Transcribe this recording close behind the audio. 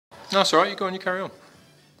No, that's alright, you go on, you carry on.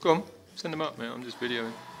 Go on, send them up, mate, I'm just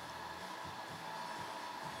videoing.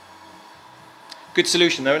 Good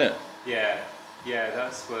solution though, isn't it? Yeah,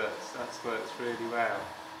 that's worked really well.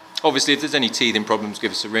 Obviously, if there's any teething problems,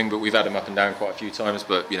 give us a ring, but we've had them up and down quite a few times,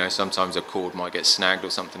 but, you know, sometimes a cord might get snagged or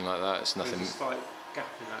something like that, it's nothing... There's a slight gap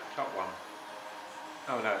in that top one.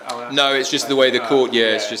 Oh no, oh, no, it's just the way the cord,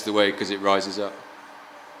 yeah, it's just the way, because it rises up.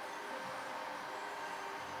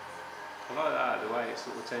 I like that, the way it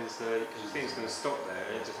sort of tends to, because you think it's going to stop there,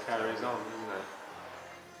 and it just carries on, doesn't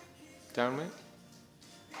it? Down, mate.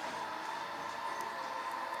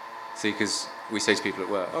 See, because we say to people at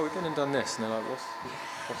work, oh, we've been and done this, and they're like, what's that?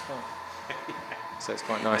 Yeah. So it's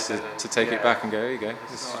quite nice to take it back and go, here you go.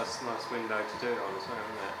 It's a nice window to do it on as well,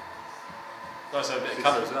 isn't it? Nice to have a bit of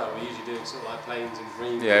colour as well. We usually do sort of like plains and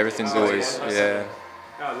greens. Yeah, everything's always, yeah.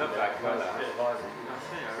 Oh, I love that colour. It's a bit vibrant. I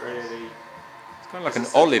think I really... It's kind of like an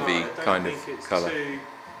olivey kind of colour. I don't think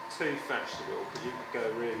it's too fashionable, because you could go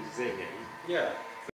really zingy. Yeah.